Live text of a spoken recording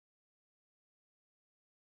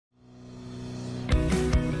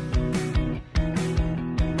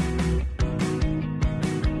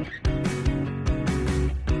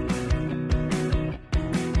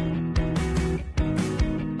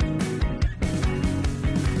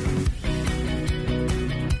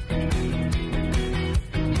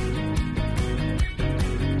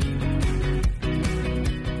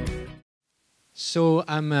So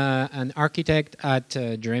I'm an architect at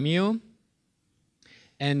Dremio.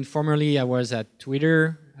 And formerly I was at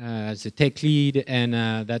Twitter as a tech lead, and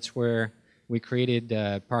that's where we created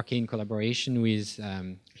Parquet in collaboration with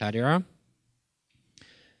Cloudera.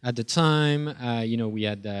 At the time, we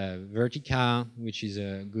had Vertica, which is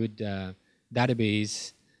a good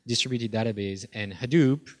database, distributed database, and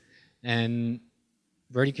Hadoop. And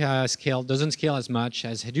Vertica doesn't scale as much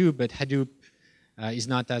as Hadoop, but Hadoop is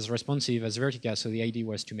not as responsive as Vertica, so the idea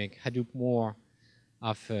was to make Hadoop more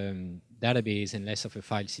of a database and less of a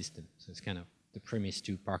file system. So it's kind of the premise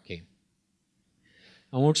to Parquet.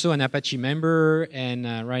 I'm also an Apache member, and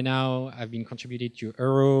right now I've been contributed to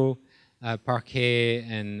Arrow, Parquet,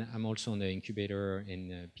 and I'm also on the incubator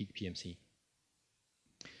in Peak PMC.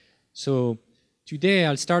 So today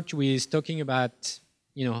I'll start with talking about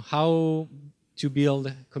how to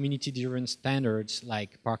build community-driven standards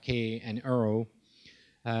like Parquet and Arrow,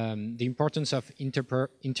 the importance of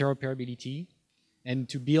interoperability, and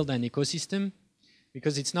to build an ecosystem,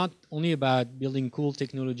 because it's not only about building cool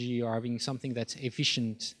technology or having something that's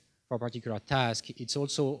efficient for a particular task, it's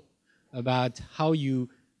also about how you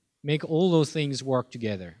make all those things work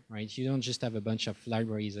together, right? You don't just have a bunch of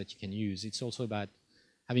libraries that you can use. It's also about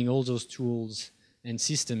having all those tools and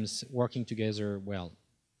systems working together well.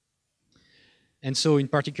 And so in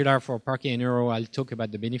particular for Parquet and Arrow, I'll talk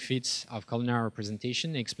about the benefits of columnar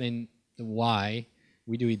representation, explain the why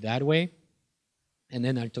we do it that way, and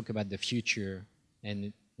then I'll talk about the future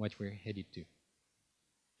and what we're headed to.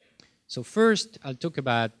 So first, I'll talk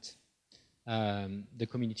about the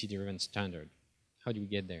community-driven standard. How do we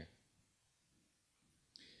get there?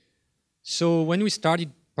 So when we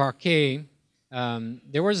started Parquet,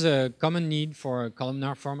 there was a common need for a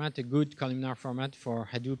columnar format, a good columnar format for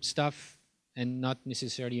Hadoop stuff, and not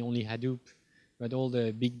necessarily only Hadoop, but all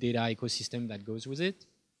the big data ecosystem that goes with it.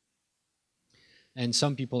 And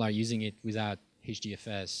some people are using it without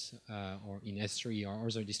HDFS or in S3 or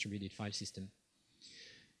other distributed file system.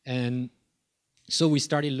 And so we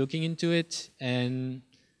started looking into it, and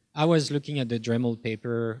I was looking at the Dremel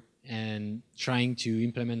paper and trying to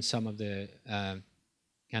implement some of the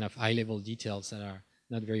kind of high-level details that are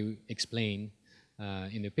not very explained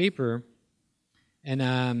in the paper.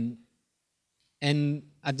 And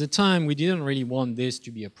at the time, we didn't really want this to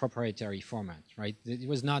be a proprietary format, right? It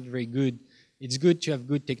was not very good. It's good to have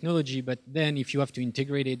good technology, but then if you have to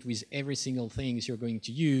integrate it with every single thing you're going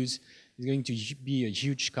to use, it's going to be a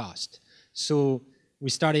huge cost. So we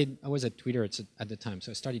started, I was at Twitter at the time, so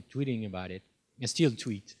I started tweeting about it. I still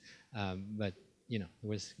tweet, but it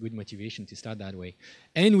was good motivation to start that way.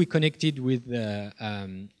 And we connected with the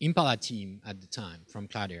Impala team at the time from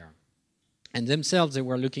Cloudera. And themselves, they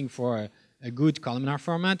were looking for a good columnar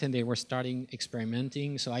format, and they were starting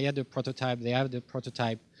experimenting. So I had the prototype, they had the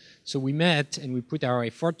prototype. So we met and we put our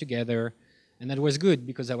effort together, and that was good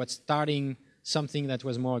because I was starting something that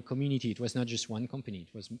was more a community. It was not just one company,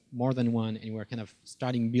 it was more than one, and we were kind of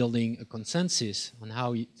starting building a consensus on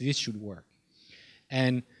how this should work.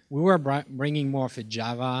 And we were bringing more of a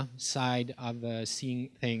Java side of seeing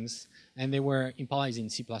things, and they were Impala is in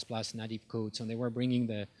C++ native code, so they were bringing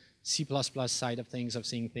the C++ side of things, of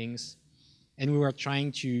seeing things. And we were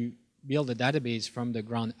trying to build a database from the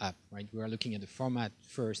ground up, right? We were looking at the format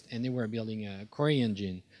first, and they were building a query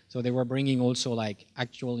engine. So they were bringing also like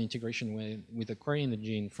actual integration with the query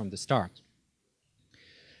engine from the start.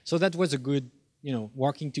 So that was a good,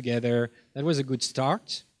 working together. That was a good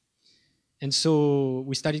start. And so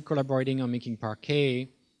we started collaborating on making Parquet,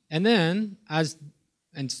 and then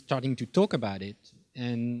starting to talk about it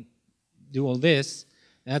and do all this.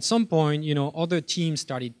 And at some point, other teams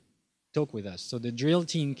started talk with us. So the drill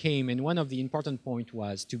team came, and one of the important points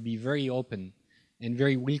was to be very open and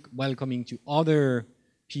very welcoming to other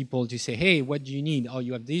people to say, hey, what do you need? Oh,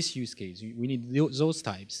 you have this use case. We need those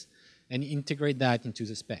types, and integrate that into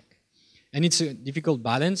the spec. And it's a difficult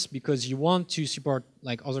balance because you want to support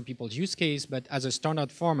like other people's use case, but as a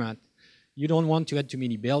standard format, you don't want to add too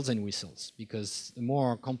many bells and whistles, because the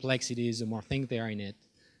more complex it is, the more things there are in it,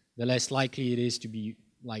 the less likely it is to be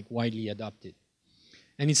like widely adopted.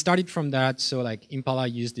 And it started from that, so like Impala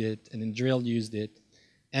used it, and then Drill used it,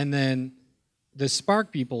 and then the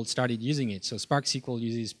Spark people started using it. So Spark SQL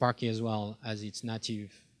uses Parquet as well as its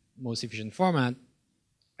native, most efficient format,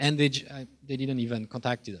 and they didn't even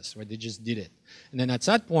contact us, right? They just did it. And then at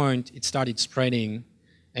that point, it started spreading,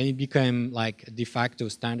 and it became like a de facto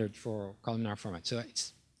standard for columnar format. So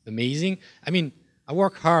it's amazing. I mean, I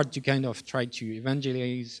work hard to kind of try to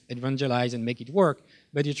evangelize and make it work,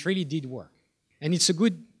 but it really did work. And it's a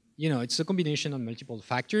good, it's a combination of multiple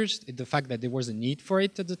factors. The fact that there was a need for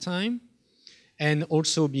it at the time, and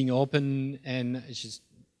also being open and just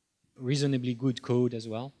reasonably good code as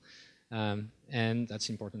well, and that's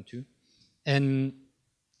important too. And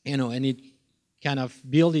and it kind of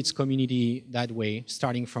build its community that way,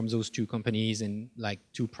 starting from those two companies and like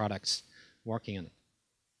two products working on it.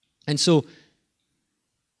 And so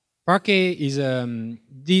Parquet is a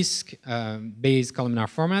disk-based columnar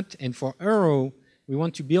format, and for Arrow, we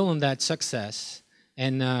want to build on that success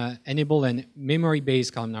and enable a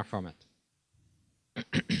memory-based columnar format.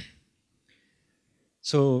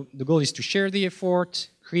 So the goal is to share the effort,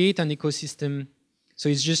 create an ecosystem. So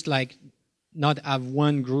it's just like not have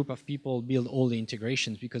one group of people build all the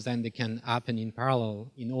integrations, because then they can happen in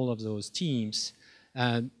parallel in all of those teams.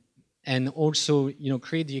 And also,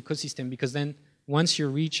 create the ecosystem, because then once you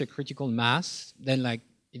reach a critical mass, then like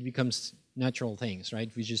it becomes natural things, right?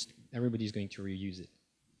 Everybody's going to reuse it.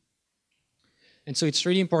 And so it's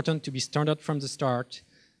really important to be standard from the start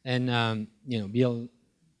and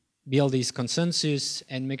build this consensus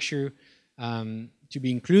and make sure to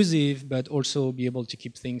be inclusive, but also be able to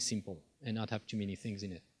keep things simple and not have too many things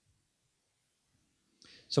in it.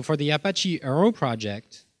 So for the Apache Arrow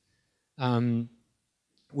project,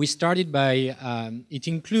 we started by, it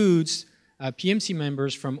includes PMC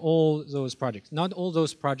members from all those projects. Not all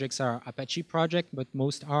those projects are Apache project, but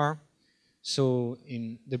most are. So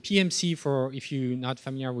in the PMC, if you're not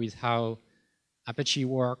familiar with how Apache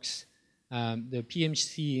works, the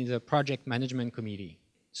PMC is a project management committee.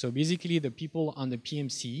 So basically the people on the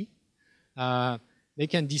PMC, they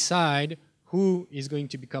can decide who is going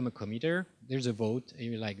to become a committer. There's a vote, and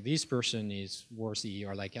you're like, this person is worthy,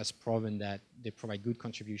 or like has proven that they provide good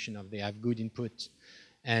contribution, they have good input,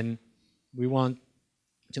 and we want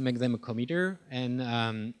to make them a committer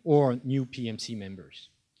and or new PMC members.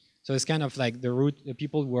 So it's kind of like the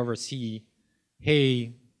people who oversee,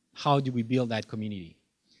 hey, how do we build that community?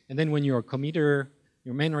 And then when you're a committer,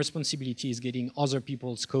 your main responsibility is getting other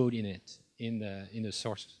people's code in it, in the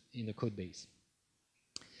source, in the code base.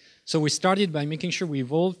 So we started by making sure we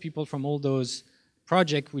involve people from all those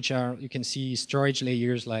projects, which are, you can see, storage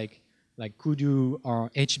layers like Kudu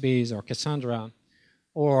or HBase or Cassandra,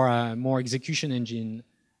 or more execution engine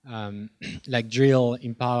like Drill,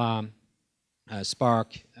 Impala,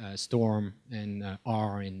 Spark, Storm, and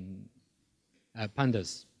R, and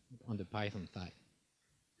Pandas on the Python side.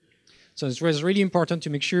 So it was really important to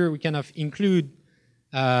make sure we kind of include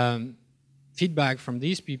feedback from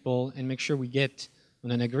these people and make sure we get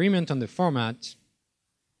on an agreement on the format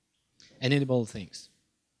and enable things.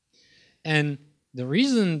 And the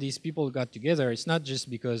reason these people got together, it's not just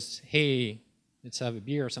because, hey, let's have a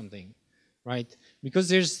beer or something, right? Because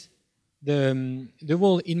there's the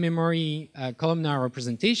whole in-memory columnar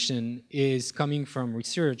representation is coming from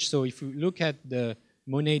research. So if you look at the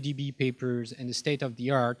MonetDB papers and the state of the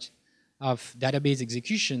art of database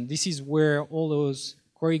execution, this is where all those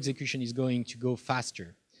query execution is going to go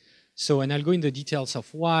faster. So, and I'll go into the details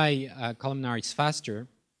of why columnar is faster.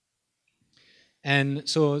 And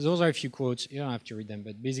so those are a few quotes. You don't have to read them,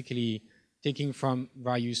 but basically taking from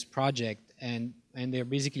various projects, and they're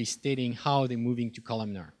basically stating how they're moving to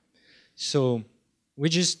columnar. So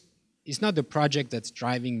it's not the project that's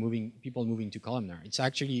driving people moving to columnar. It's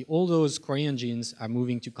actually all those query engines are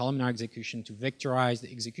moving to columnar execution to vectorize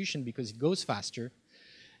the execution because it goes faster.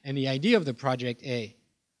 And the idea of the project, hey,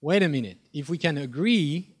 wait a minute, if we can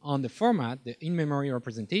agree on the format, the in-memory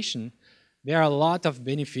representation, there are a lot of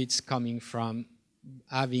benefits coming from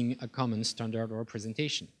having a common standard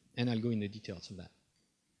representation. And I'll go into the details of that.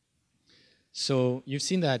 So you've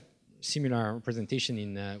seen that similar representation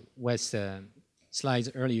in Wes' slides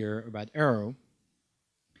earlier about Arrow.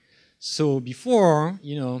 So before,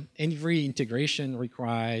 every integration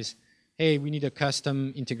requires, hey, we need a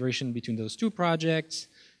custom integration between those two projects.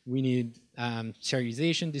 We need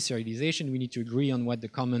serialization, deserialization. We need to agree on what the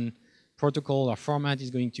common protocol or format is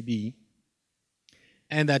going to be.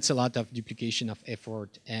 And that's a lot of duplication of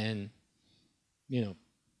effort, and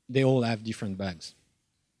they all have different bugs.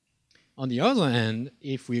 On the other hand,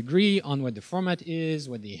 if we agree on what the format is,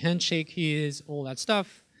 what the handshake is, all that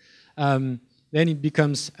stuff, then it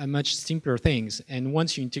becomes a much simpler things. And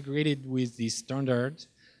once you integrate it with the standard,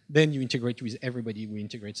 then you integrate with everybody who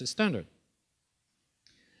integrates a standard.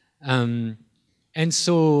 And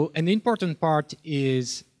the important part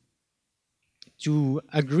is to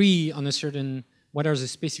agree on a certain, what are the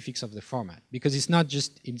specifics of the format, because it's not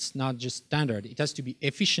just standard. It has to be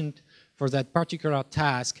efficient for that particular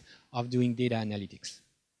task of doing data analytics.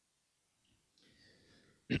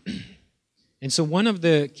 And so one of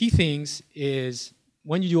the key things is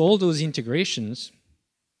when you do all those integrations,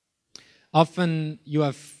 often you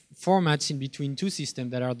have formats in between two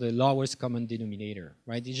systems that are the lowest common denominator,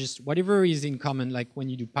 right? It's just whatever is in common, like when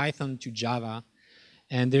you do Python to Java,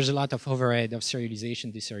 and there's a lot of overhead of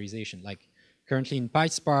serialization, deserialization. Like currently in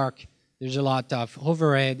PySpark, there's a lot of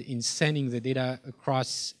overhead in sending the data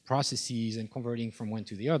across processes and converting from one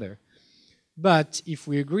to the other. But if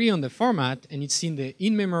we agree on the format and it's in the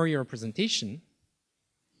in-memory representation,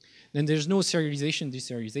 then there's no serialization,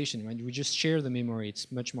 deserialization, right? We just share the memory,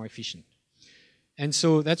 it's much more efficient. And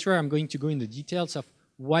so that's where I'm going to go in the details of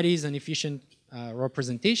what is an efficient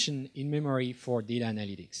representation in memory for data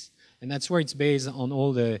analytics. And that's where it's based on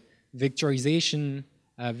all the vectorization,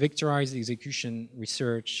 vectorized execution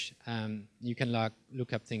research. You can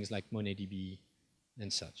look up things like MongoDB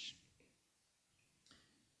and such.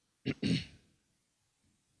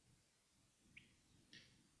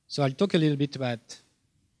 So I'll talk a little bit about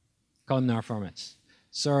columnar formats.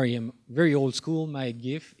 Sorry, I'm very old school. My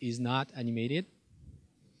GIF is not animated.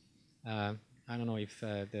 I don't know if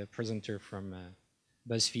the presenter from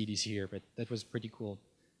BuzzFeed is here, but that was pretty cool,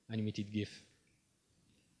 animated GIF.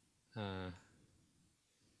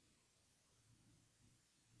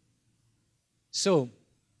 So,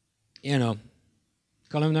 you know,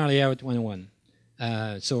 columnar layout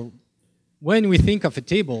 101. So when we think of a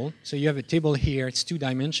table, so you have a table here, it's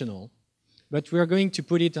two-dimensional, but we're going to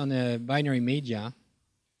put it on a binary media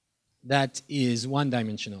that is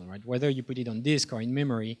one-dimensional, right? Whether you put it on disk or in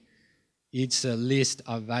memory, it's a list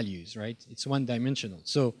of values, right? It's one-dimensional.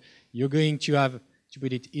 So you're going to have to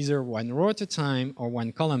put it either one row at a time or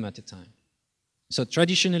one column at a time. So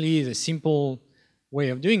traditionally, the simple way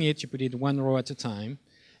of doing it, you put it one row at a time,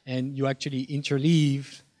 and you actually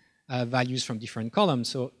interleave values from different columns.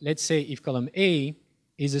 So let's say if column A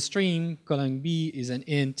is a string, column B is an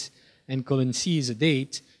int, and column C is a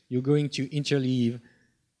date, you're going to interleave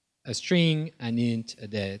a string, an int, a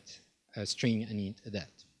date, a string, an int, a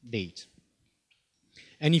date.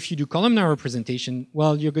 And if you do columnar representation,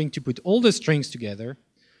 well, you're going to put all the strings together,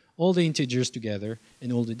 all the integers together,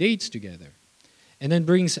 and all the dates together. And then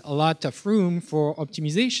brings a lot of room for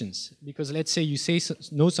optimizations. Because let's say you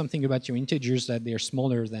know something about your integers that they're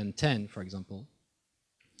smaller than 10, for example.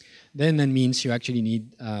 Then that means you actually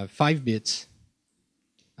need 5 bits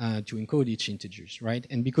to encode each integers, right?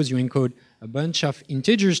 And because you encode a bunch of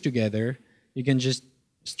integers together, you can just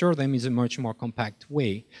store them in a much more compact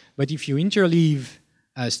way. But if you interleave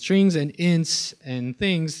strings and ints and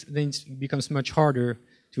things, then it becomes much harder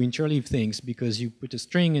to interleave things because you put a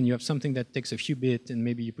string and you have something that takes a few bits and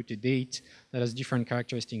maybe you put a date that has different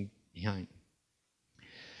characteristics behind.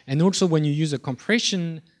 And also when you use a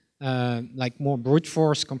compression, like more brute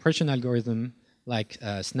force compression algorithm, like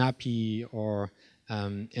Snappy or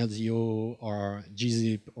LZO or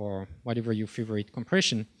GZip or whatever your favorite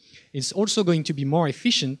compression, it's also going to be more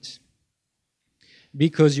efficient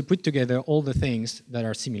because you put together all the things that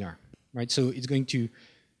are similar, right? So it's going to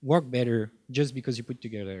work better just because you put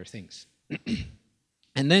together things.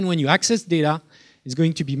 And then when you access data, it's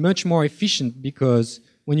going to be much more efficient because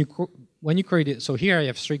when you create it, so here I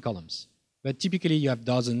have 3 columns, but typically you have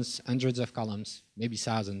dozens, hundreds of columns, maybe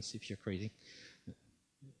thousands if you're crazy.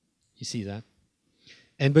 You see that?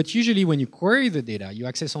 But usually when you query the data, you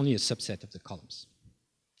access only a subset of the columns.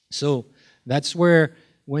 So that's where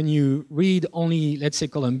when you read only, let's say,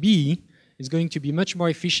 column B, it's going to be much more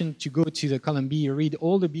efficient to go to the column B, read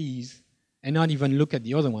all the Bs, and not even look at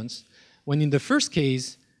the other ones. When in the first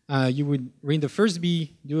case, you would read the first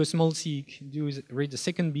B, do a small seek, read the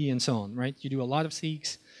second B, and so on, right? You do a lot of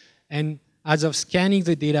seeks. And as of scanning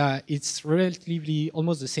the data, it's relatively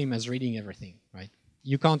almost the same as reading everything, right?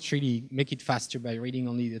 You can't really make it faster by reading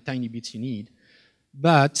only the tiny bits you need.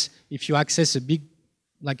 But if you access a big,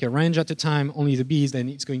 like a range at a time, only the Bs, then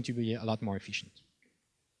it's going to be a lot more efficient.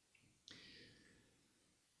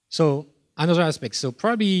 So another aspect, so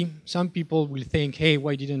probably some people will think, hey,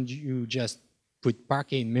 why didn't you just put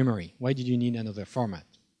Parquet in memory? Why did you need another format?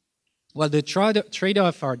 Well, the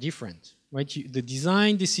trade-offs are different, right? The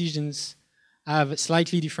design decisions have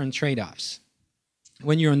slightly different trade-offs.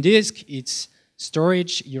 When you're on disk, it's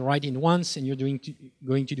storage, you write in once and you're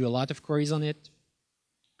going to do a lot of queries on it.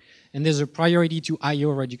 And there's a priority to I/O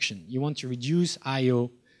reduction. You want to reduce I/O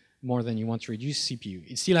more than you want to reduce CPU.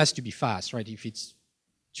 It still has to be fast, right? If it's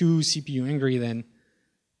too CPU hungry, then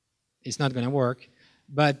it's not going to work.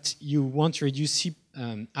 But you want to reduce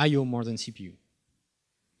I/O more than CPU.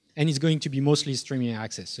 And it's going to be mostly streaming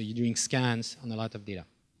access. So you're doing scans on a lot of data.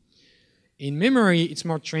 In memory, it's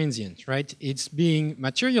more transient, right? It's being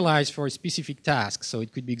materialized for a specific task. So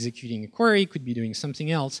it could be executing a query, could be doing something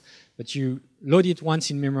else, but you load it once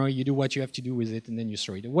in memory, you do what you have to do with it, and then you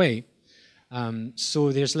throw it away.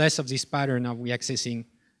 So there's less of this pattern of reaccessing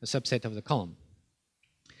a subset of the column.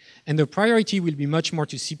 And the priority will be much more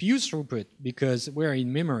to CPU throughput because we're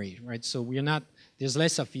in memory, right? So we're not, there's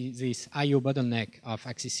less of this I/O bottleneck of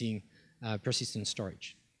accessing persistent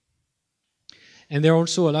storage. And there are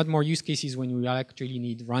also a lot more use cases when we actually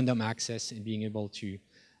need random access and being able to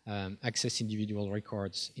access individual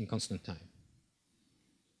records in constant time.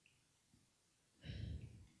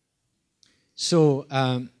 So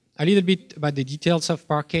a little bit about the details of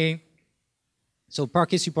Parquet. So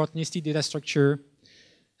Parquet supports nested data structure.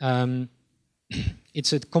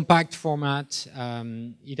 It's a compact format.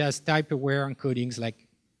 It has type-aware encodings like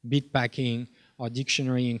bit packing or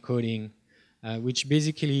dictionary encoding, which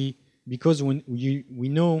basically, because when we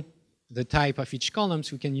know the type of each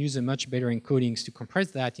columns, we can use a much better encodings to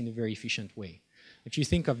compress that in a very efficient way. If you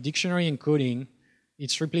think of dictionary encoding,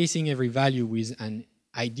 it's replacing every value with an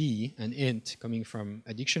ID, an int, coming from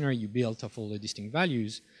a dictionary you built of all the distinct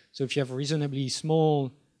values. So if you have a reasonably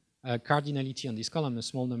small cardinality on this column, a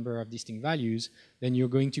small number of distinct values, then you're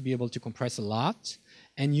going to be able to compress a lot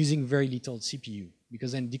and using very little CPU.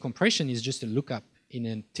 Because then decompression is just a lookup in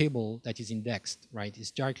a table that is indexed, right?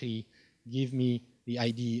 It's directly give me the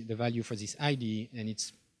ID, the value for this ID, and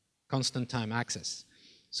it's constant time access.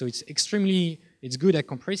 So it's good at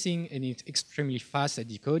compressing and it's extremely fast at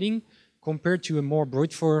decoding compared to a more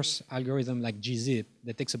brute force algorithm like GZip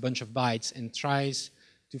that takes a bunch of bytes and tries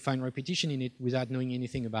to find repetition in it without knowing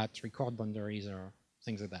anything about record boundaries or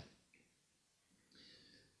things like that.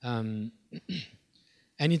 And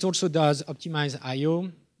it also does optimize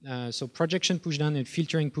I/O. So projection pushdown and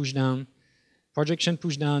filtering pushdown. Projection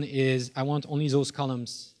pushdown is I want only those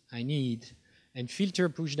columns I need, and filter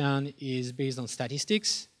pushdown is based on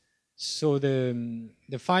statistics. So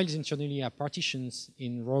the files internally are partitions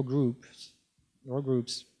in row groups,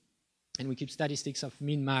 and we keep statistics of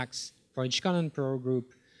min max for each column per row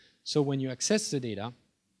group. So when you access the data,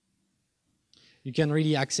 you can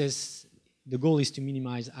really access. The goal is to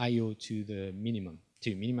minimize I/O to the minimum,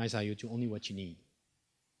 to minimize I/O to only what you need.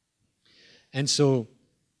 And so,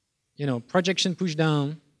 you know, projection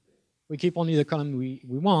pushdown, we keep only the column we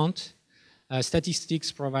want.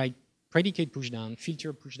 Statistics provide predicate pushdown,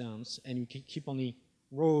 filter pushdowns, and you can keep only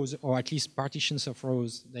rows or at least partitions of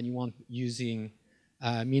rows that you want using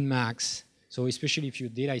min-max. So especially if your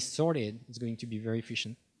data is sorted, it's going to be very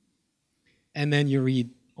efficient. And then you read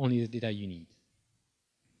only the data you need.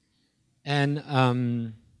 And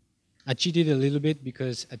I cheated a little bit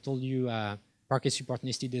because I told you Parquet support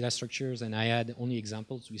nested data structures, and I had only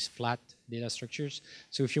examples with flat data structures.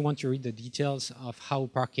 So if you want to read the details of how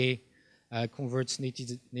Parquet converts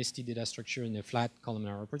nested data structure in a flat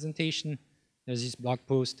columnar representation, there's this blog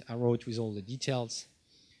post I wrote with all the details.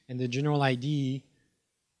 And the general idea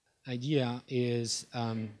is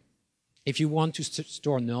if you want to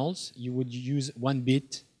store nulls, you would use 1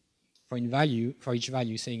 bit for each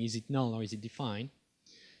value, saying is it null or is it defined.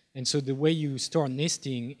 And so the way you store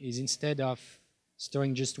nesting is instead of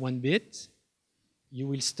storing just 1 bit, you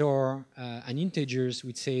will store an integers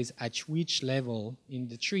which says at which level in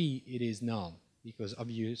the tree it is null. Because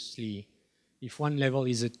obviously, if one level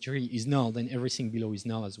is a tree is null, then everything below is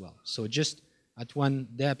null as well. So just at one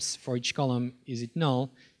depth for each column, is it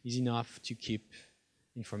null, is enough to keep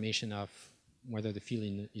information of whether the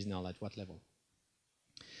field is null at what level.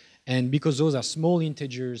 And because those are small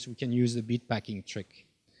integers, we can use the bit packing trick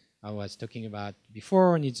I was talking about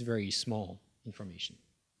before, and it's very small information.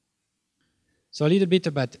 So a little bit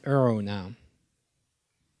about Arrow now.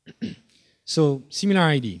 So similar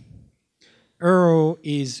idea. Arrow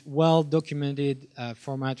is well-documented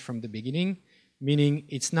format from the beginning, meaning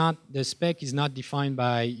it's not, the spec is not defined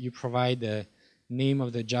by you provide the name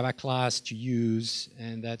of the Java class to use,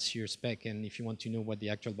 and that's your spec. And if you want to know what the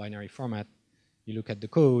actual binary format, you look at the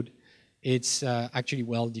code. It's actually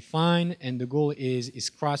well-defined, and the goal is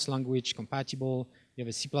cross-language compatible. You have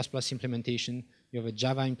a C++ implementation. You have a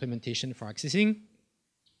Java implementation for accessing.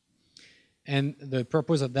 And the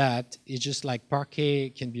purpose of that is just like Parquet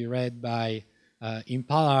can be read by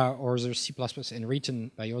Impala or other C++ and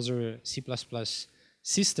written by other C++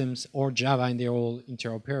 systems or Java, and they're all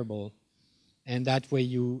interoperable. And that way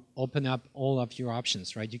you open up all of your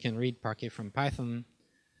options, right? You can read Parquet from Python.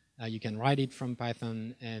 You can write it from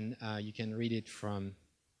Python, and you can read it from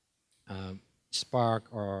Spark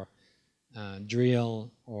or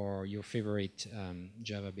Drill or your favorite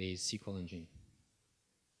Java-based SQL engine.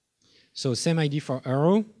 So same idea for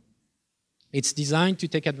Arrow. It's designed to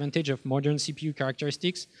take advantage of modern CPU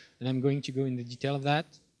characteristics, and I'm going to go into detail of that.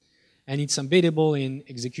 And it's embeddable in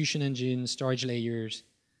execution engines, storage layers,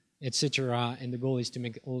 etc. And the goal is to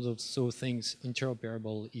make all those things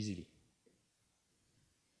interoperable easily.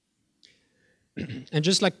 And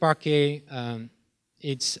just like Parquet,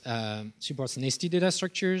 it supports nested data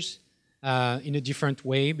structures in a different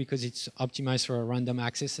way because it's optimized for a random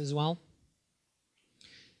access as well.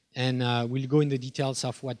 And we'll go in the details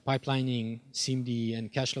of what pipelining, SIMD,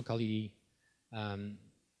 and cache locality,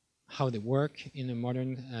 how they work in the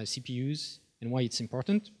modern CPUs and why it's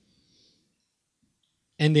important.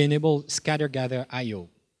 And they enable scatter-gather I/O.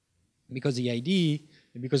 Because the idea,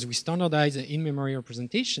 because we standardize the in-memory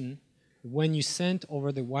representation, when you send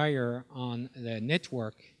over the wire on the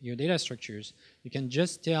network your data structures, you can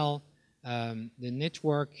just tell the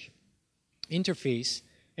network interface,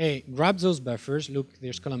 hey, grab those buffers, look,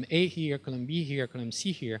 there's column A here, column B here, column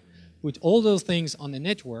C here, put all those things on the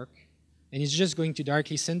network, and it's just going to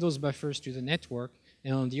directly send those buffers to the network,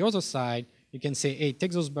 and on the other side, you can say, hey,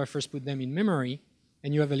 take those buffers, put them in memory,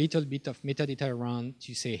 and you have a little bit of metadata around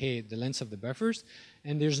to say, hey, the length of the buffers,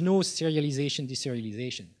 and there's no serialization,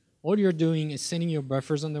 deserialization. All you're doing is sending your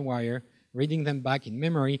buffers on the wire, reading them back in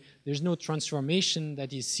memory. There's no transformation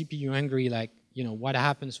that is CPU hungry, like what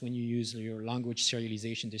happens when you use your language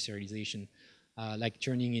serialization, deserialization, like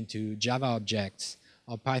turning into Java objects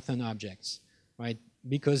or Python objects, right?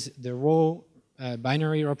 Because the raw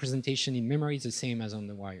binary representation in memory is the same as on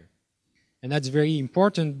the wire. And that's very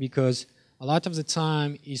important because a lot of the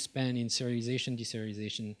time is spent in serialization,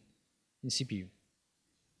 deserialization in CPU.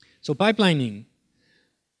 So pipelining.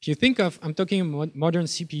 If you think of, I'm talking about modern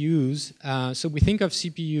CPUs, so we think of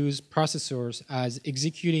CPUs, processors, as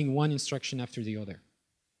executing one instruction after the other.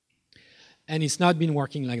 And it's not been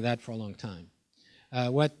working like that for a long time.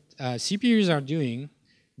 What CPUs are doing,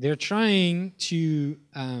 they're trying to,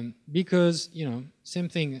 because, same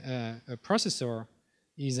thing, a processor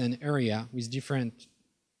is an area with different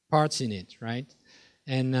parts in it, right?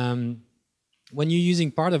 And when you're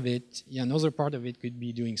using part of it, another part of it could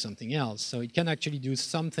be doing something else. So it can actually do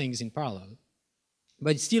some things in parallel.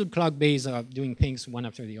 But it's still clock-based of doing things one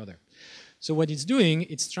after the other. So what it's doing,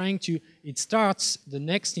 it's trying to, it starts the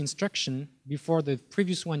next instruction before the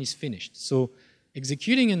previous one is finished. So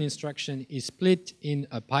executing an instruction is split in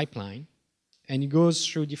a pipeline, and it goes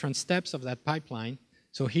through different steps of that pipeline.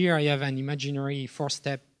 So here I have an imaginary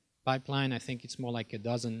 4-step pipeline. I think it's more like a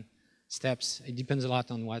dozen steps. It depends a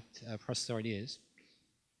lot on what processor it is.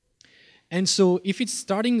 And so if it's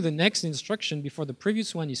starting the next instruction before the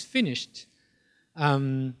previous one is finished,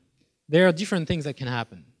 there are different things that can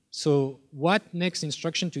happen. So what next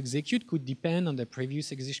instruction to execute could depend on the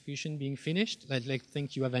previous execution being finished. Like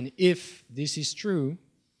think you have an if this is true,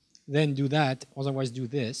 then do that, otherwise do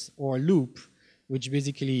this, or a loop, which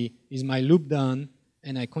basically is my loop done,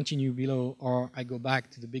 and I continue below, or I go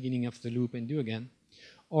back to the beginning of the loop and do again.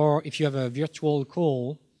 Or if you have a virtual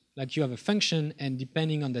call, like you have a function, and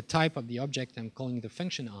depending on the type of the object I'm calling the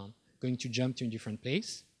function on, going to jump to a different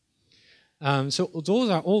place. So those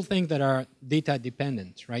are all things that are data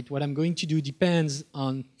dependent, right? What I'm going to do depends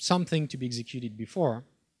on something to be executed before.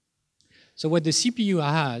 So what the CPU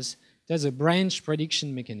has, there's a branch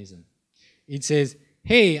prediction mechanism. It says,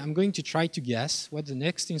 hey, I'm going to try to guess what the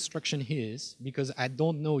next instruction is because I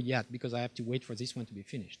don't know yet because I have to wait for this one to be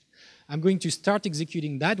finished. I'm going to start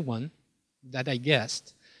executing that one that I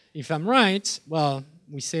guessed. If I'm right, well,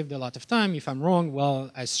 we saved a lot of time. If I'm wrong, well,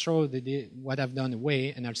 I throw what I've done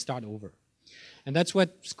away and I'll start over. And that's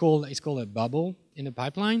what's called, it's called a bubble in the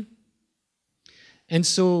pipeline. And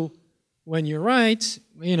so when you're right,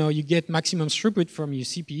 you get maximum throughput from your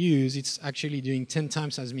CPUs. It's actually doing 10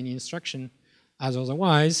 times as many instructions as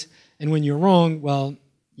otherwise. And when you're wrong, well,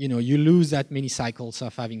 you lose that many cycles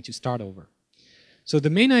of having to start over. So the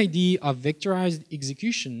main idea of vectorized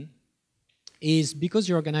execution is because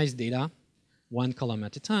you organize data one column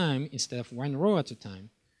at a time instead of one row at a time.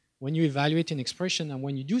 When you evaluate an expression and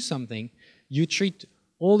when you do something, you treat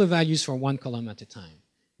all the values for one column at a time,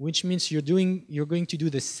 which means you're going to do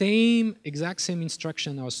the exact same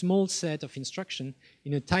instruction or a small set of instruction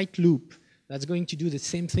in a tight loop that's going to do the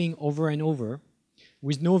same thing over and over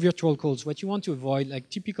with no virtual calls. What you want to avoid, like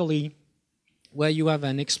typically where you have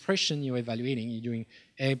an expression you're evaluating, you're doing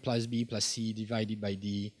A plus B plus C divided by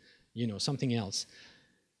D, something else.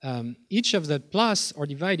 Each of the plus or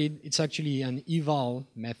divided, it's actually an eval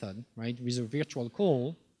method, right, with a virtual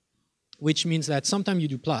call, which means that sometimes you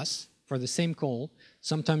do plus for the same call,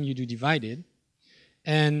 sometimes you do divided,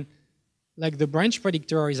 and like the branch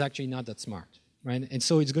predictor is actually not that smart, right? And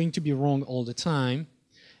so it's going to be wrong all the time,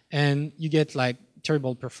 and you get like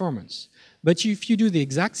terrible performance. But if you do the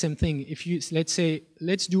exact same thing, if you, let's say,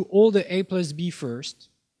 let's do all the A plus B first,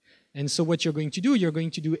 and so what you're going to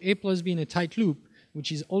do A plus B in a tight loop,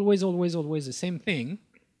 which is always, always, always the same thing,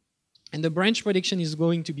 And the branch prediction is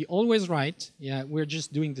going to be always right. Yeah, we're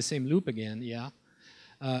just doing the same loop again, yeah.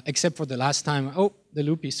 Except for the last time, oh, the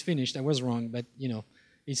loop is finished, I was wrong, but you know,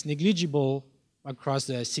 it's negligible across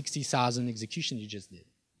the 60,000 executions you just did.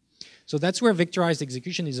 So that's where vectorized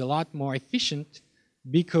execution is a lot more efficient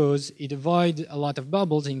because it avoids a lot of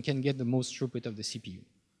bubbles and can get the most throughput of the CPU.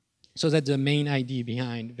 So that's the main idea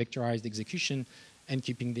behind vectorized execution and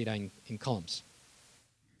keeping data in columns.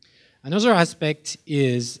 Another aspect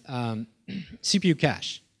is CPU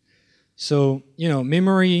cache. So, you know,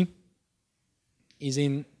 memory is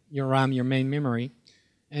in your RAM, your main memory,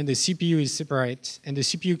 and the CPU is separate, and the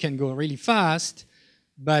CPU can go really fast,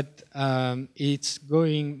 but it's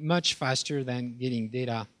going much faster than getting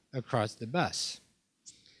data across the bus.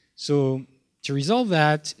 So to resolve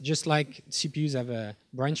that, just like CPUs have a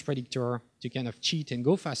branch predictor to kind of cheat and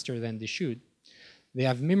go faster than they should, they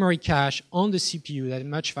have memory cache on the CPU that is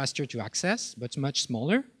much faster to access, but much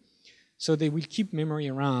smaller. So they will keep memory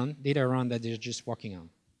around, data around that they're just working on.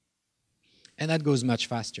 And that goes much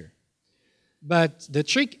faster. But the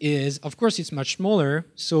trick is, of course, it's much smaller.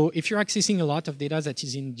 So if you're accessing a lot of data that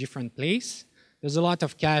is in different place, there's a lot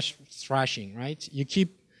of cache thrashing, right? You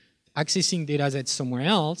keep accessing data that's somewhere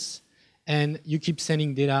else, and you keep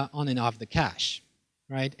sending data on and off the cache,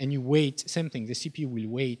 right? And you wait, same thing, the CPU will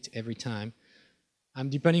wait every time. I'm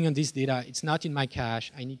depending on this data, it's not in my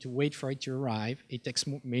cache, I need to wait for it to arrive, it takes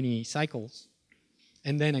many cycles,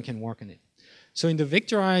 and then I can work on it. So in the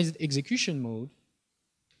vectorized execution mode,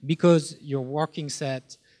 because your working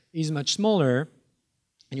set is much smaller,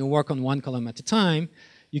 and you work on one column at a time,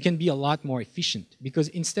 you can be a lot more efficient, because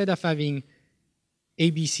instead of having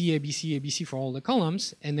ABC, ABC, ABC for all the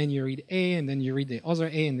columns, and then you read A, and then you read the other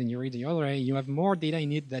A, and then you read the other A, you have more data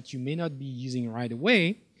in it that you may not be using right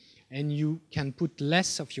away, and you can put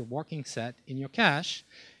less of your working set in your cache.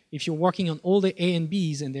 If you're working on all the A and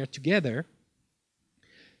Bs and they're together,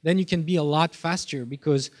 then you can be a lot faster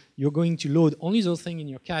because you're going to load only those things in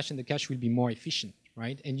your cache, and the cache will be more efficient,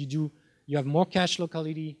 right? And you have more cache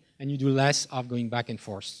locality, and you do less of going back and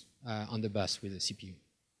forth on the bus with the CPU.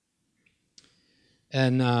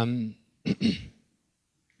 And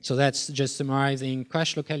so that's just summarizing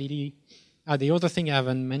cache locality. The other thing I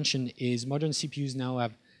haven't mentioned is modern CPUs now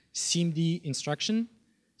have SIMD instruction.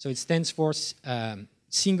 So it stands for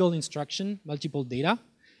single instruction, multiple data.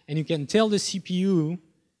 And you can tell the CPU,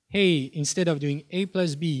 hey, instead of doing A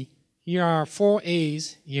plus B, here are 4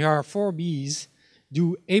 A's, here are 4 B's,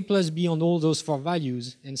 do A plus B on all those 4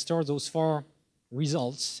 values and store those 4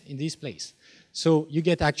 results in this place. So you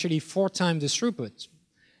get actually 4 times the throughput.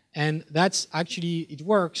 And that's actually, it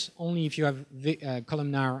works only if you have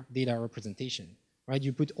columnar data representation, right?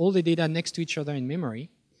 You put all the data next to each other in memory,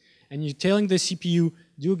 and you're telling the CPU,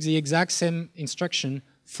 do the exact same instruction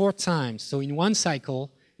 4 times. So in one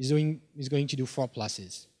cycle, it's going to do 4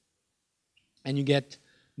 pluses. And you get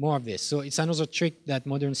more of this. So it's another trick that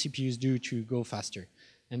modern CPUs do to go faster,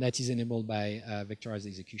 and that is enabled by vectorized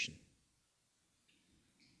execution.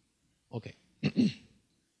 Okay.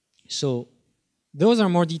 So those are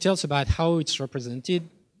more details about how it's represented,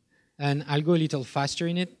 and I'll go a little faster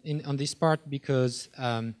in it on this part because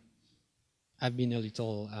I've been a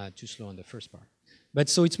little too slow on the first part. But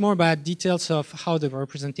so it's more about details of how the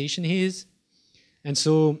representation is. And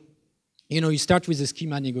so, you know, you start with the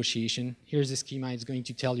schema negotiation. Here's the schema. It's going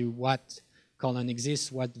to tell you what column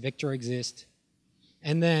exists, what vector exists.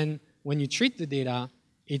 And then when you treat the data,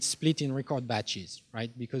 it's split in record batches, right?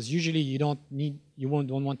 Because usually you don't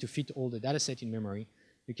want to fit all the data set in memory.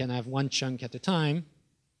 You can have one chunk at a time,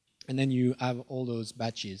 and then you have all those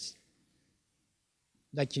batches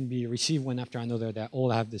that can be received one after another that all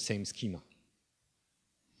have the same schema.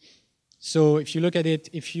 So if you look at it,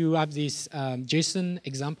 if you have this JSON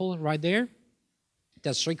example right there, it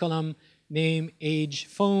has 3 columns, name, age,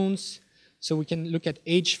 phones. So we can look at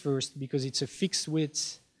age first because it's a fixed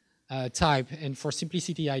width type. And for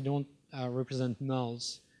simplicity, I don't represent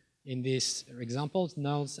nulls in this example.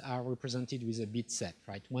 Nulls are represented with a bit set,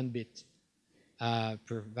 right? 1 bit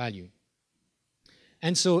per value.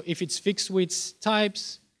 And so if it's fixed width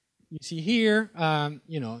types, you see here,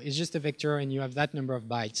 you know, it's just a vector, and you have that number of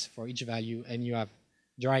bytes for each value, and you have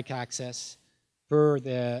direct access per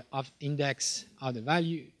the index of the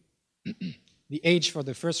value. The age for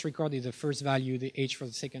the first record is the first value. The age for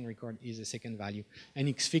the second record is the second value. And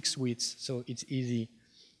it's fixed width, so it's easy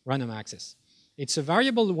random access. It's a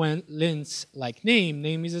variable length like name.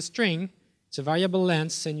 Name is a string. It's a variable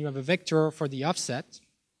length, and you have a vector for the offset.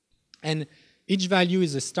 And each value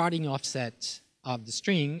is the starting offset of the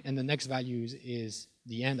string, and the next value is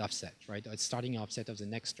the end offset, right? Or it's starting offset of the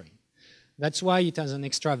next string. That's why it has an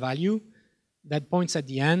extra value that points at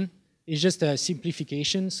the end. is just a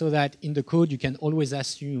simplification so that in the code you can always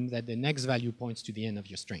assume that the next value points to the end of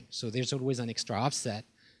your string. So there's always an extra offset,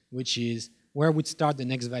 which is where would start the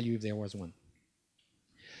next value if there was one.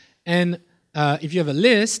 And if you have a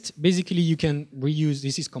list, basically you can reuse,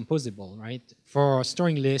 this is composable, right? For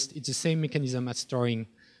storing list, it's the same mechanism as storing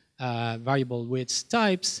variable width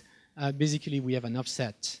types. Basically we have an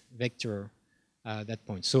offset vector that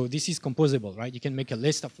point. So this is composable, right? You can make a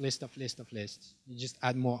list of lists. You just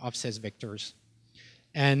add more offset vectors.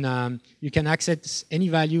 And you can access any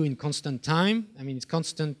value in constant time. I mean, it's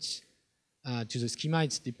constant to the schema.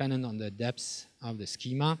 It's dependent on the depth of the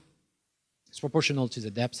schema. It's proportional to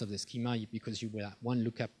the depth of the schema because you will have one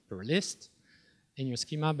lookup per list in your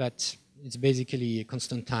schema, but it's basically a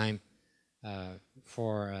constant time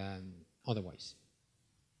for otherwise.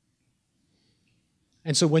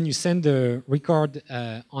 And so when you send the record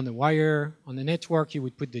on the wire, on the network, you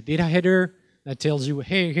would put the data header that tells you,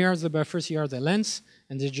 hey, here are the buffers, here are the lengths,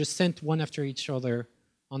 and they're just sent one after each other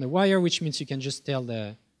on the wire, which means you can just tell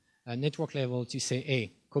the network level to say,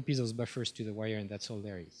 hey, copy those buffers to the wire, and that's all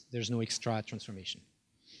there is. There's no extra transformation.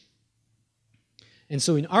 And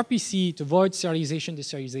so in RPC, to avoid serialization,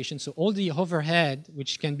 deserialization, so all the overhead,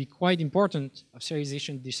 which can be quite important of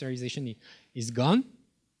serialization, deserialization, is gone.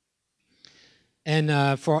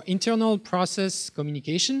 And for internal process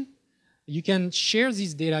communication, you can share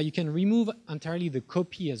this data. You can remove entirely the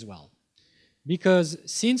copy as well. Because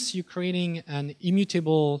since you're creating an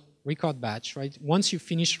immutable record batch, right? Once you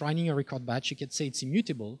finish running a record batch, you can say it's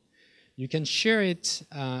immutable. You can share it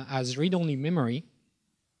as read-only memory.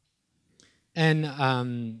 And,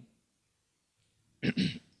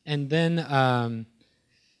 and then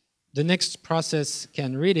the next process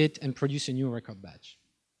can read it and produce a new record batch.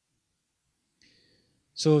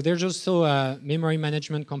 So there's also a memory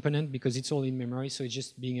management component because it's all in memory. So it's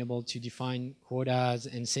just being able to define quotas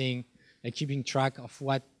and saying, like keeping track of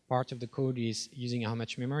what part of the code is using how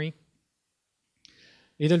much memory.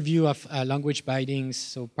 Little view of language bindings.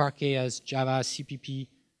 So Parquet has Java, CPP,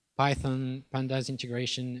 Python, Pandas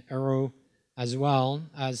integration, Arrow, as well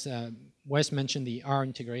as Wes mentioned the R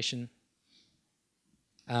integration.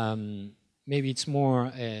 Maybe it's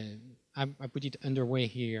more, I put it underway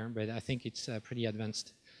here, but I think it's pretty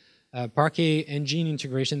advanced. Parquet engine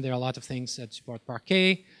integration, there are a lot of things that support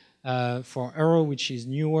Parquet. For Arrow, which is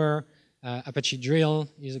newer, Apache Drill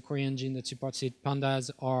is a query engine that supports it.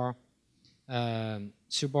 Pandas are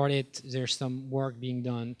supported. There's some work being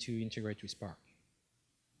done to integrate with Spark.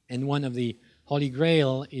 And one of the holy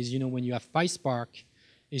grail is, you know, when you have PySpark,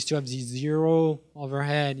 is to have the zero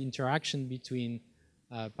overhead interaction between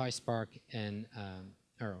PySpark and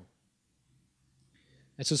Arrow.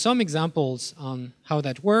 And so some examples on how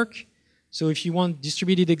that work. So if you want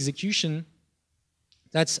distributed execution,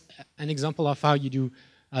 that's an example of how you do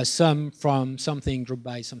sum from something grouped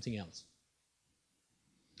by something else.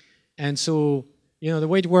 And so, you know, the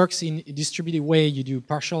way it works in a distributed way, you do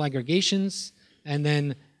partial aggregations, and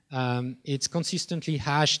then it's consistently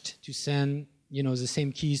hashed to send, you know, the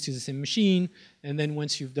same keys to the same machine. And then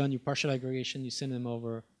once you've done your partial aggregation, you send them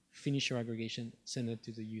over, finish your aggregation, send it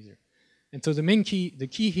to the user. And so the main key, the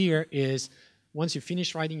key here is once you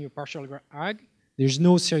finish writing your partial ag, there's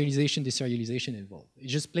no serialization, deserialization involved.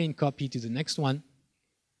 It's just plain copy to the next one.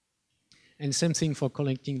 And same thing for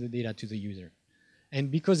collecting the data to the user. And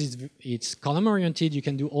because it's column oriented, you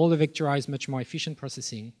can do all the vectorized, much more efficient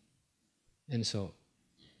processing. And so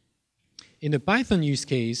in the Python use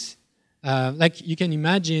case, like you can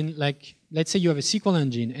imagine, like let's say you have a SQL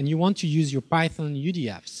engine and you want to use your Python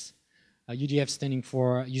UDFs. UDF standing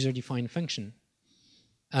for user-defined function.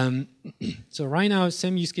 So right now,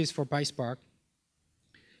 same use case for PySpark.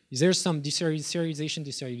 Is there some deserialization,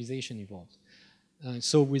 deserialization involved?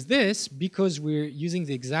 So with this, because we're using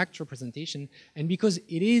the exact representation, and because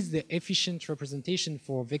it is the efficient representation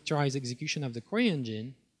for vectorized execution of the query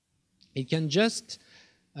engine, it can just,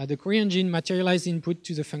 the query engine materialize input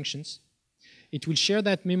to the functions. It will share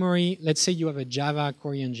that memory. Let's say you have a Java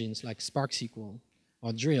query engines like Spark SQL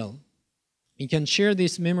or Drill. You can share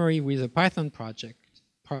this memory with a Python project,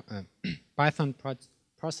 Python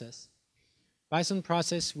process. Python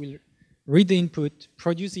process will read the input,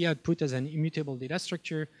 produce the output as an immutable data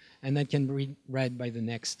structure, and that can be read by the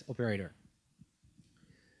next operator.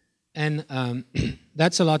 And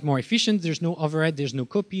that's a lot more efficient. There's no overhead, there's no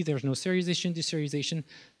copy, there's no serialization, deserialization.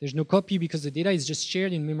 There's no copy because the data is just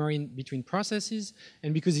shared in memory between processes,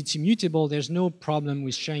 and because it's immutable, there's no problem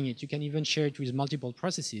with sharing it. You can even share it with multiple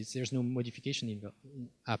processes. There's no modification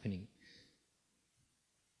happening.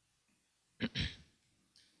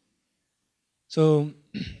 So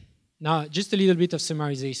Now, just a little bit of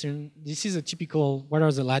summarization. This is a typical, what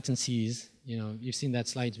are the latencies? You know, you've seen that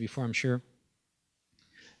slide before, I'm sure.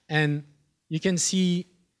 And you can see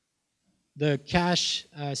the cache,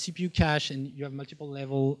 CPU cache, and you have multiple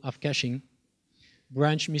level of caching,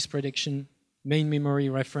 branch misprediction, main memory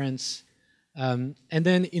reference, and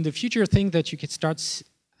then in the future, thing that you can start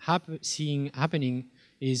seeing happening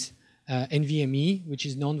is NVMe, which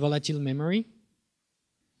is non-volatile memory.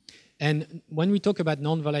 And when we talk about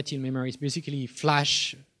non-volatile memory, it's basically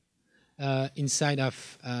flash inside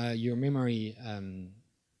of your memory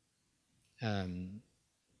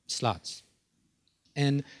slots.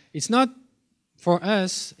 And it's not, for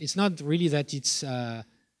us, it's not really that it's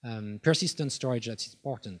persistent storage that's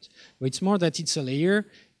important, but it's more that it's a layer.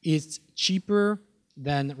 It's cheaper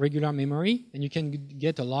than regular memory, and you can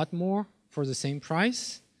get a lot more for the same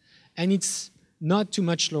price. And it's not too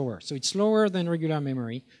much slower. So it's slower than regular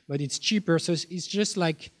memory, but it's cheaper. So it's just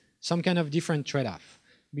like some kind of different trade-off.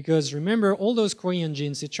 Because remember, all those query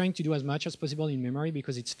engines, they're trying to do as much as possible in memory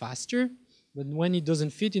because it's faster. But when it doesn't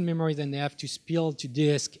fit in memory, then they have to spill to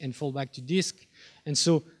disk and fall back to disk. And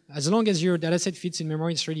so as long as your dataset fits in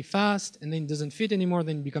memory, it's really fast. And then it doesn't fit anymore,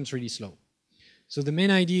 then it becomes really slow. So the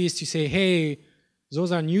main idea is to say, hey,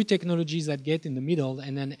 those are new technologies that get in the middle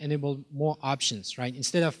and then enable more options, right?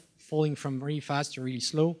 Instead of falling from really fast to really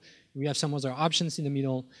slow, we have some other options in the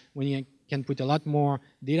middle. When you can put a lot more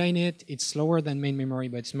data in it, it's slower than main memory,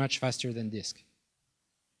 but it's much faster than disk.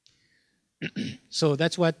 So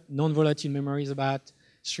that's what non-volatile memory is about.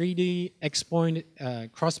 3D X-point,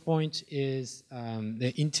 cross-point is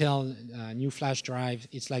the Intel new flash drive.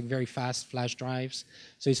 It's like very fast flash drives.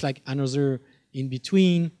 So it's like another in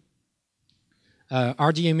between.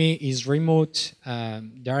 RDMA is remote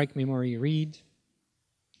direct memory read.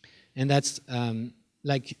 And that's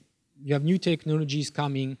like you have new technologies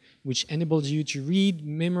coming which enables you to read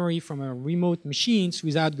memory from a remote machines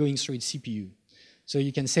without going through its CPU. So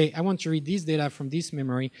you can say, I want to read this data from this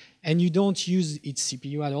memory, and you don't use its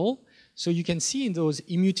CPU at all. So you can see in those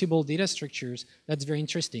immutable data structures, that's very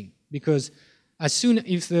interesting. Because as soon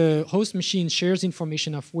as the host machine shares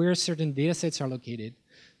information of where certain data sets are located,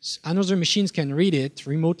 another machines can read it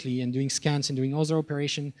remotely and doing scans and doing other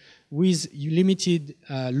operation with limited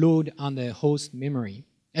load on the host memory,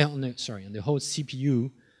 on the host CPU,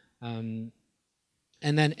 and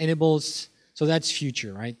then enables. So that's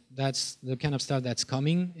future, right? That's the kind of stuff that's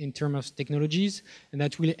coming in terms of technologies, and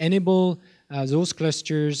that will enable those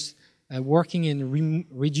clusters working in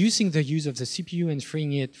reducing the use of the CPU and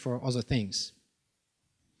freeing it for other things.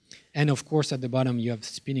 And of course, at the bottom, you have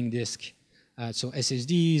spinning disk. So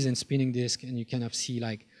SSDs and spinning disk, and you kind of see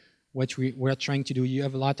like what we're trying to do. You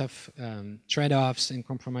have a lot of trade-offs and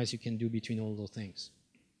compromise you can do between all those things.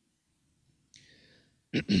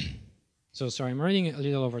 So sorry, I'm running a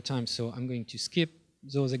little over time, so I'm going to skip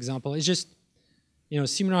those examples. It's just, you know,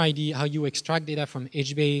 similar idea how you extract data from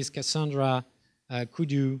HBase, Cassandra,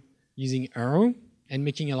 Kudu using Arrow and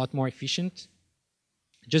making it a lot more efficient.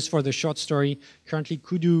 Just for the short story, currently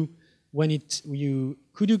Kudu,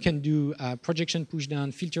 Kudu can do projection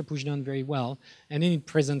pushdown, filter pushdown very well, and then it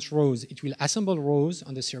presents rows. It will assemble rows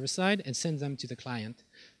on the server side and send them to the client,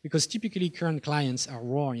 because typically current clients are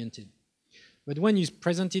row-oriented. But when you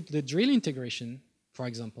present it to the drill integration, for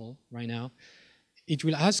example, right now, it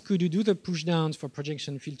will ask Kudu to do the pushdowns for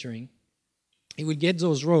projection filtering. It will get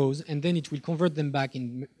those rows, and then it will convert them back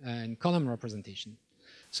in column representation.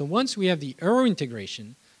 So once we have the Arrow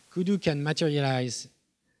integration, Kudu can materialize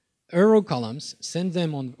Arrow columns, send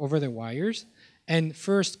them over the wires, and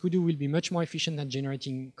first Kudu will be much more efficient at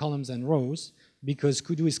generating columns and rows because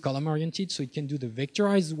Kudu is column oriented, so it can do the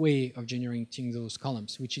vectorized way of generating those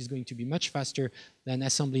columns, which is going to be much faster than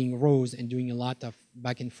assembling rows and doing a lot of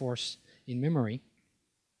back and forth in memory.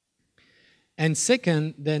 And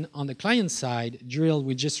second, then on the client side, drill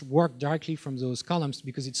will just work directly from those columns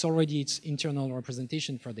because it's already its internal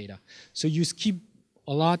representation for data. So you skip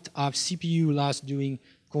a lot of CPU loss doing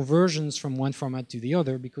conversions from one format to the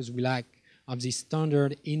other because we lack of this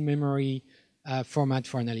standard in-memory format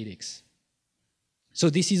for analytics. So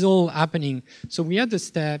this is all happening. So we had the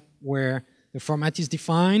step where the format is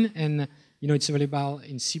defined and it's available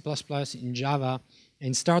in C++, in Java,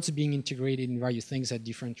 and starts being integrated in various things at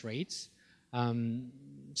different rates.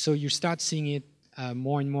 So you start seeing it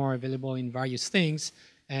more and more available in various things,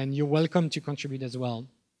 and you're welcome to contribute as well,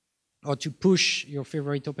 or to push your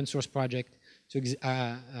favorite open source project to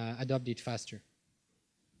adopt it faster.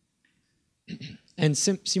 And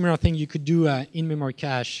similar thing, you could do in-memory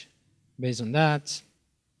cache based on that.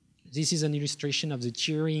 This is an illustration of the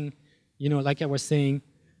tiering. Like I was saying,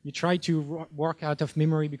 you try to work out of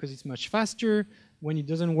memory because it's much faster. when it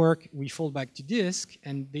doesn't work, we fall back to disk,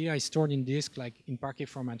 and data is stored in disk, like in Parquet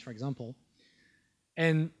format, for example.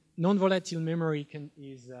 And non-volatile memory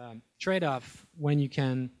is a trade-off when you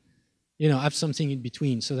can, have something in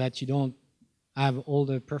between, so that you don't have all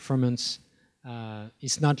the performance.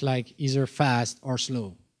 It's not like either fast or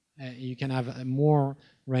slow. You can have more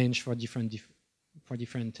range for different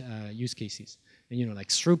use cases. And like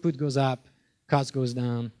throughput goes up, cost goes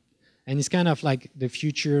down, and it's kind of like the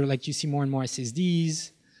future. Like you see more and more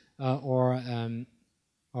SSDs or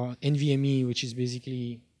NVMe, which is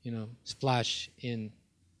basically splash in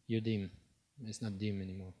your DIMM. It's not DIMM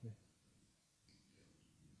anymore.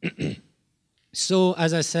 So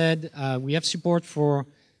as I said, we have support for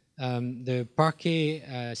the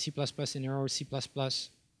Parquet C++ and Arrow C++.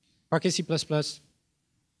 Parquet C++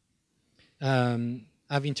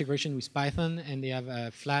 have integration with Python, and they have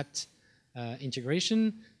a flat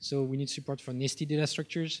integration. So we need support for nested data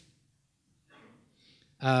structures.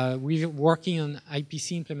 We're working on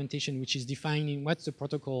IPC implementation, which is defining what's the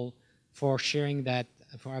protocol for sharing that,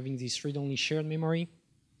 for having this read-only shared memory.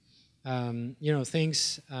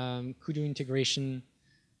 Things, Kudu integration,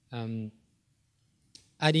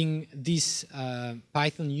 adding this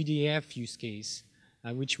Python UDF use case,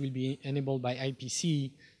 which will be enabled by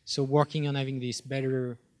IPC. So working on having this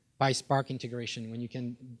better PySpark integration, when you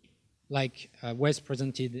can, like Wes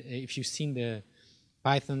presented, if you've seen the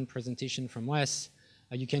Python presentation from Wes,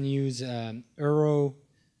 you can use Arrow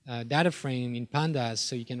data frame in pandas,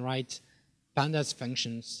 so you can write pandas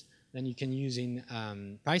functions then you can use in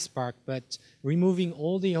PySpark, but removing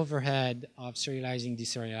all the overhead of serializing,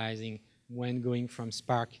 deserializing when going from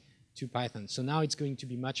Spark to Python. So now it's going to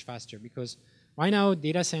be much faster, because right now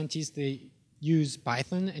data scientists, they use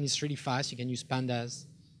Python and it's really fast. You can use pandas,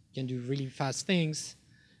 you can do really fast things.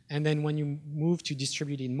 And then when you move to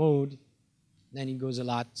distributed mode, then it goes a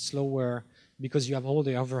lot slower, because you have all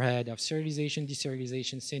the overhead of serialization,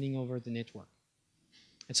 deserialization, sending over the network.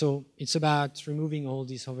 And so it's about removing all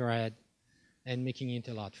this overhead and making it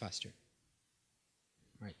a lot faster.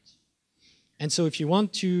 Right. And so if you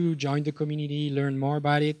want to join the community, learn more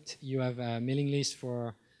about it, you have a mailing list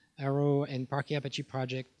for Arrow and Parquet Apache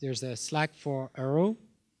project. There's a Slack for Arrow.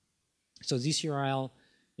 So this URL,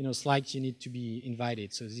 Slack, you need to be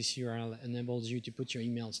invited. So this URL enables you to put your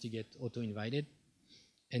emails to get auto-invited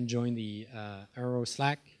and join the Arrow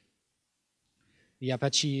Slack. The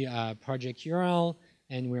Apache project URL,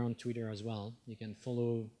 and we're on Twitter as well. You can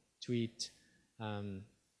follow, tweet, and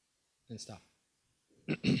stuff.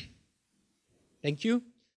 Thank you.